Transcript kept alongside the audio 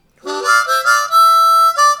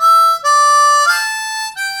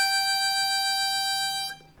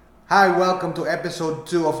Hi, welcome to episode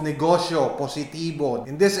 2 of Negosyo Positibo.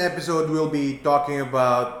 In this episode, we'll be talking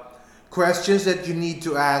about questions that you need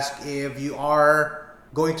to ask if you are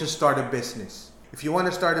going to start a business. If you want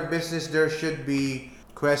to start a business, there should be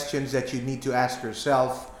questions that you need to ask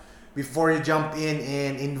yourself before you jump in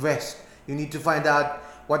and invest. You need to find out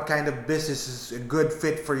what kind of business is a good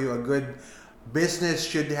fit for you. A good business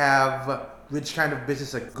should have which kind of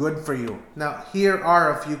business are good for you. Now, here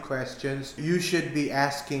are a few questions you should be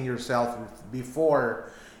asking yourself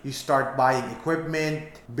before you start buying equipment,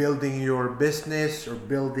 building your business, or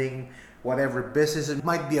building whatever business. It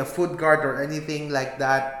might be a food cart or anything like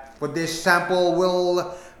that. For this sample,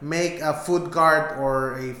 we'll make a food cart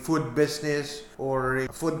or a food business or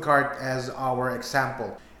a food cart as our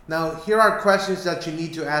example. Now, here are questions that you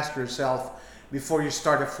need to ask yourself before you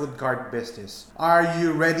start a food cart business. Are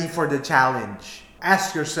you ready for the challenge?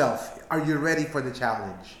 Ask yourself, are you ready for the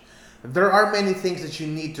challenge? There are many things that you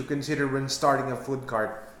need to consider when starting a food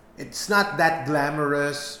cart. It's not that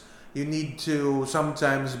glamorous. You need to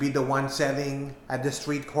sometimes be the one selling at the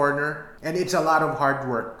street corner. And it's a lot of hard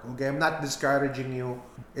work, okay? I'm not discouraging you.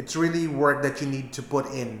 It's really work that you need to put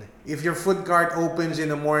in. If your food cart opens in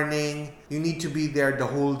the morning, you need to be there the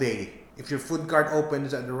whole day. If your food cart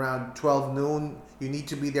opens at around 12 noon, you need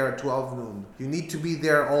to be there at 12 noon. You need to be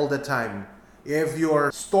there all the time. If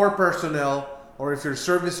your store personnel or if your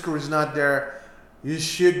service crew is not there, you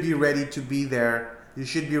should be ready to be there. You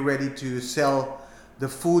should be ready to sell the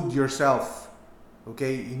food yourself.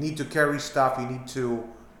 Okay? You need to carry stuff. You need to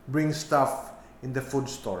bring stuff in the food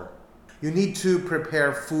store. You need to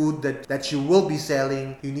prepare food that you will be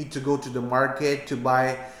selling. You need to go to the market to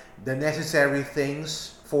buy the necessary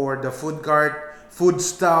things for the food cart, food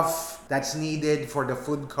stuff that's needed for the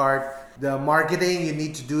food cart. The marketing, you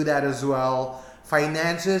need to do that as well.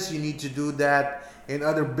 Finances, you need to do that. And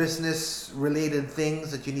other business related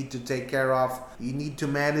things that you need to take care of. You need to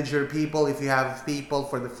manage your people if you have people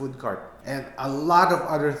for the food cart. And a lot of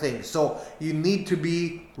other things. So you need to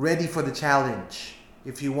be ready for the challenge.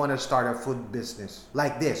 If you want to start a food business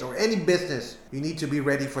like this or any business, you need to be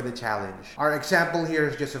ready for the challenge. Our example here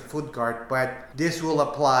is just a food cart, but this will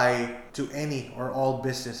apply to any or all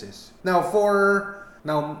businesses. Now,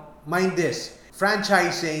 mind this.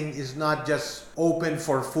 Franchising is not just open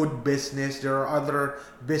for food business. There are other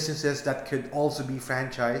businesses that could also be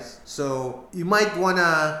franchised. So you might want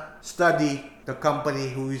to study the company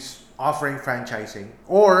who is offering franchising,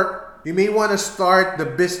 or you may want to start the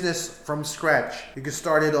business from scratch. You can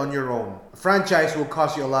start it on your own. A franchise will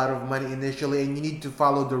cost you a lot of money initially, and you need to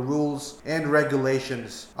follow the rules and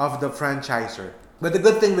regulations of the franchisor. But the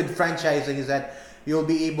good thing with franchising is that you'll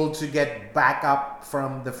be able to get backup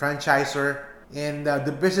from the franchisor, and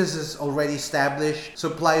the business is already established.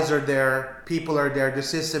 Supplies are there, people are there, the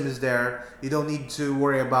system is there. You don't need to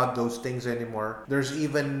worry about those things anymore. There's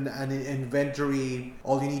even an inventory.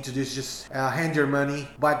 All you need to do is just hand your money.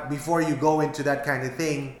 But before you go into that kind of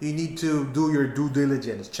thing, you need to do your due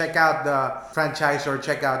diligence. Check out the franchisor,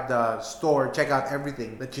 check out the store, check out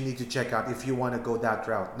everything that you need to check out if you want to go that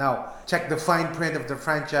route. Now, check the fine print of the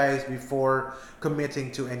franchise before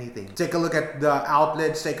committing to anything. Take a look at the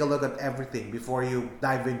outlets, take a look at everything before you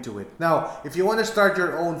dive into it. Now, if you want to start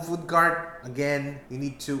your own food cart, again, you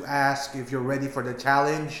need to ask if you're ready for the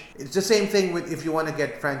challenge. It's the same thing with if you want to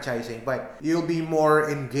get franchising, but you'll be more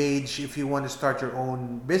engaged if you want to start your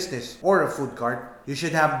own business or a food cart. You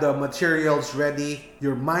should have the materials ready,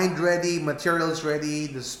 your mind ready, materials ready,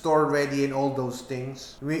 the store ready, and all those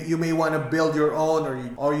things. You may want to build your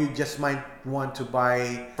own, or you just might want to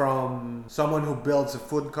buy from someone who builds a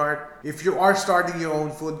food cart. If you are starting your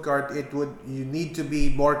own food cart, you need to be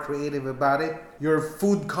more creative about it. Your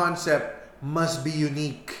food concept must be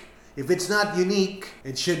unique. If it's not unique,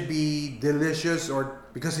 it should be delicious or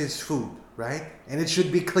because it's food, right? And it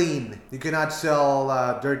should be clean. You cannot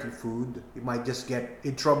sell dirty food. You might just get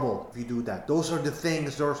in trouble if you do that. Those are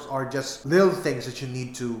just little things that you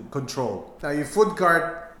need to control. Now, your food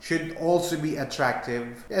cart should also be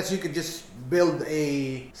attractive. Yes, you could just build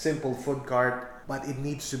a simple food cart, but it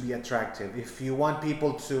needs to be attractive. If you want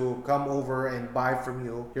people to come over and buy from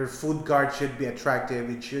you, your food cart should be attractive.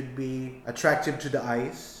 It should be attractive to the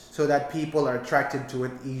eyes, so that people are attracted to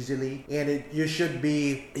it easily, and it should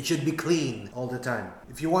be clean all the time.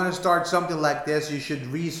 If you want to start something like this, you should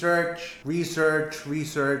research,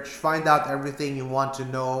 find out everything you want to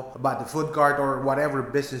know about the food cart or whatever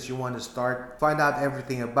business you want to start. Find out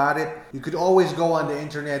everything about it. You could always go on the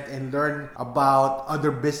internet and learn about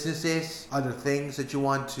other businesses, other things that you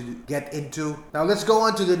want to get into. Now let's go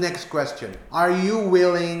on to the next question. Are you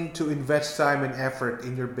willing to invest time and effort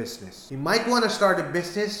in your business? You might want to start a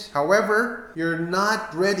business business. However, you're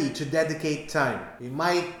not ready to dedicate time. You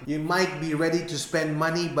might be ready to spend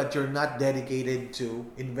money, but you're not dedicated to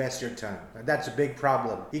invest your time. That's a big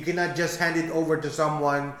problem. You cannot just hand it over to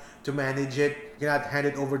someone to manage it. You cannot hand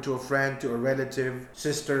it over to a friend, to a relative,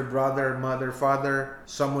 sister, brother, mother, father,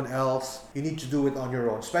 someone else. You need to do it on your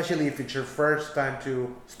own, especially if it's your first time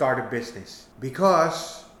to start a business,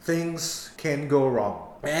 because things can go wrong.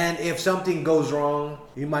 And if something goes wrong,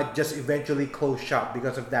 you might just eventually close shop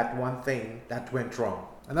because of that one thing that went wrong.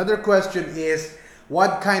 Another question is,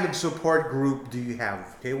 what kind of support group do you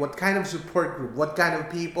have? Okay, what kind of support group? What kind of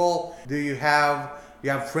people do you have? Do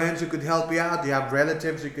you have friends who could help you out? Do you have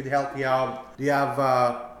relatives who could help you out? Do you have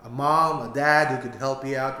a mom, a dad who could help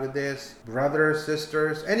you out with this? Brothers,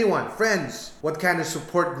 sisters, anyone, friends. What kind of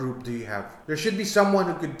support group do you have? There should be someone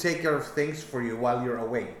who could take care of things for you while you're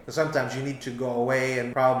away. Sometimes you need to go away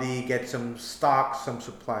and probably get some stock, some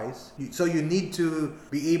supplies. So you need to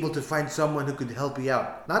be able to find someone who could help you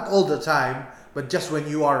out. Not all the time, but just when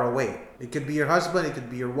you are away. It could be your husband, it could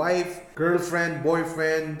be your wife, girlfriend,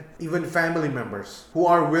 boyfriend, even family members who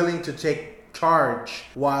are willing to take charge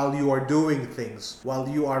while you are doing things, while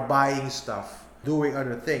you are buying stuff, doing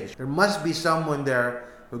other things. There must be someone there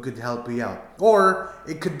who could help you out. Or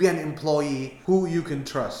it could be an employee who you can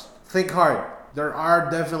trust. Think hard. There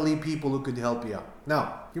are definitely people who could help you out.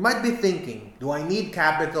 Now, you might be thinking, do I need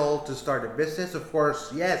capital to start a business? Of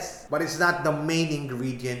course, yes. But it's not the main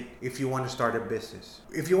ingredient if you want to start a business.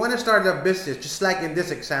 If you want to start a business, just like in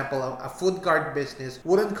this example, a food cart business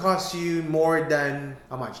wouldn't cost you more than,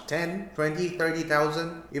 how much? 10, 20,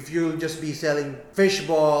 30,000? If you'll just be selling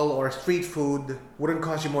fishball or street food, wouldn't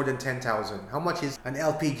cost you more than 10,000. How much is an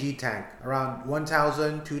LPG tank? Around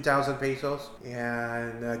 1,000, 2,000 pesos.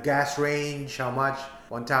 And a gas range, how much?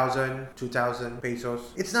 1,000, 2,000 pesos.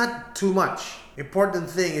 It's not too much. Important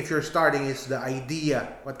thing if you're starting is the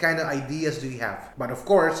idea. What kind of ideas do you have? But of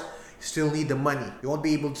course, you still need the money. You won't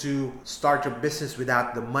be able to start your business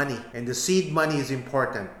without the money. And the seed money is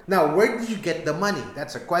important. Now, where did you get the money?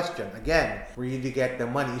 That's a question. Again, where did you get the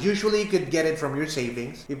money? Usually you could get it from your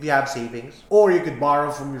savings, if you have savings. Or you could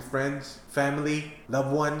borrow from your friends, family,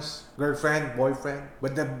 loved ones, girlfriend, boyfriend.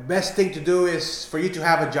 But the best thing to do is for you to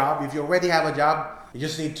have a job. If you already have a job, you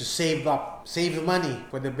just need to save up, save money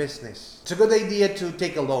for the business. It's a good idea to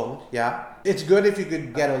take a loan, yeah. It's good if you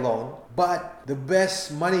could get a loan, but the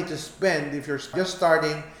best money to spend if you're just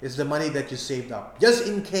starting is the money that you saved up. Just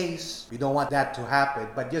in case, we don't want that to happen,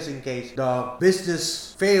 but just in case the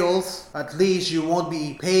business fails, at least you won't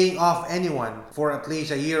be paying off anyone for at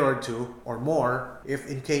least a year or two or more if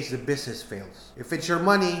in case the business fails. If it's your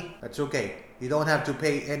money, that's okay. You don't have to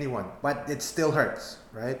pay anyone, but it still hurts,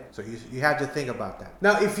 right? So you have to think about that.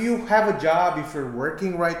 Now, if you have a job, if you're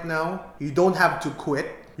working right now, you don't have to quit.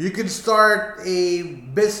 You could start a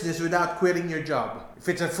business without quitting your job. If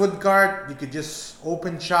it's a food cart, you could just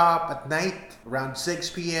open shop at night around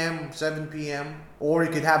 6 p.m., 7 p.m. Or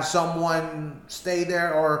you could have someone stay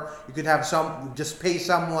there, or you could have just pay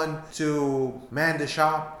someone to man the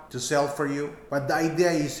shop to sell for you. But the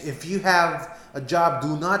idea is if you have a job,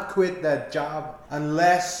 do not quit that job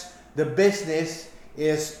unless the business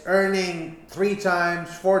is earning 3 times,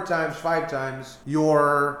 4 times, 5 times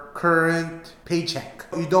your current paycheck.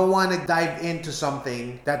 You don't want to dive into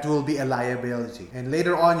something that will be a liability. And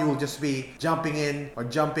later on, you will just be jumping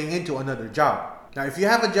into another job. Now, if you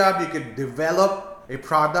have a job, you could develop a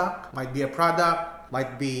product. Might be a product,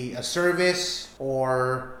 might be a service,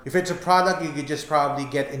 or if it's a product, you could just probably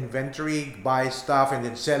get inventory, buy stuff and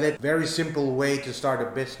then sell it. Very simple way to start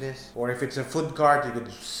a business. Or if it's a food cart, you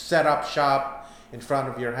could set up shop in front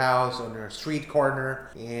of your house on your street corner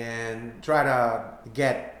and try to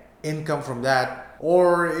get income from that.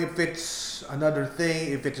 Or if it's another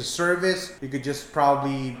thing, if it's a service, you could just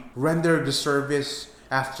probably render the service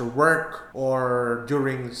after work or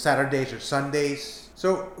during Saturdays or Sundays.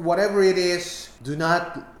 So whatever it is, do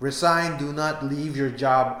not resign, do not leave your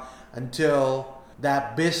job until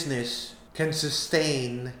that business can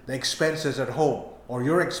sustain the expenses at home or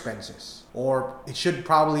your expenses. Or it should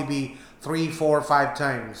probably be 3, 4, 5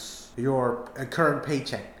 times your current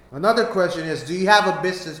paycheck. Another question is, do you have a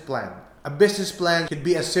business plan? A business plan could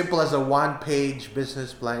be as simple as a 1-page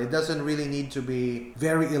business plan. It doesn't really need to be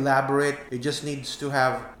very elaborate. It just needs to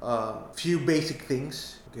have a few basic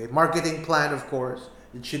things. Okay, marketing plan, of course,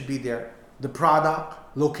 it should be there. The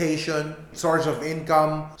product, location, source of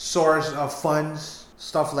income, source of funds,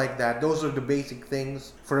 stuff like that. Those are the basic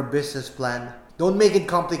things for a business plan. Don't make it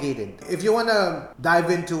complicated. If you want to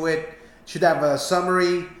dive into it, you should have a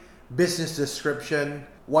summary, business description.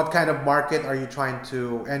 What kind of market are you trying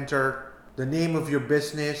to enter? The name of your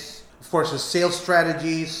business. Of course, the sales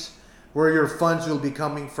strategies, where your funds will be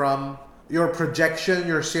coming from, your projection,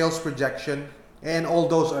 your sales projection, and all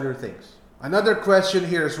those other things. Another question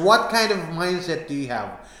here is, what kind of mindset do you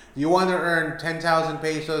have? Do you want to earn 10,000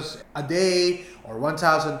 pesos a day, or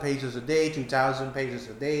 1,000 pesos a day, 2,000 pesos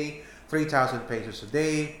a day, 3,000 pesos a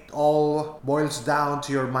day? It all boils down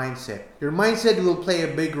to your mindset. Your mindset will play a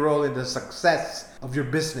big role in the success of your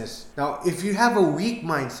business. Now, if you have a weak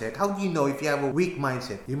mindset, how do you know if you have a weak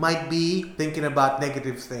mindset? You might be thinking about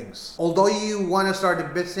negative things. Although you want to start a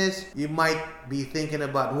business, you might be thinking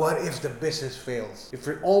about, what if the business fails? If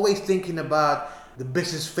you're always thinking about the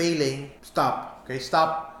business failing, stop. Okay,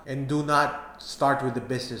 stop. And do not start with the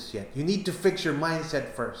business yet. You need to fix your mindset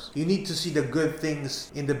first. You need to see the good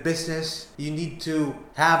things in the business. You need to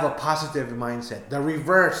have a positive mindset. The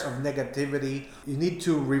reverse of negativity. You need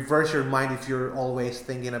to reverse your mind if you're always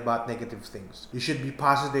thinking about negative things. You should be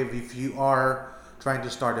positive if you are trying to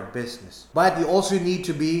start a business. But you also need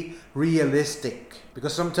to be realistic,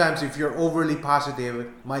 because sometimes if you're overly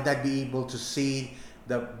positive, might not be able to see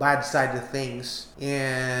the bad side of things.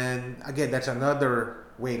 And again, that's another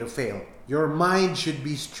way to fail. Your mind should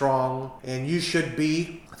be strong, and you should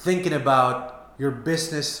be thinking about your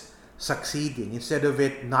business succeeding instead of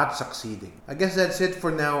it not succeeding. I guess that's it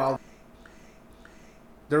for now.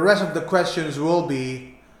 The rest of the questions will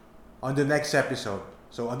be on the next episode.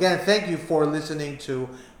 So again, thank you for listening to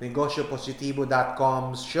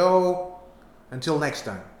negosyopositibo.com's show. Until next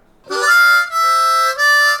time.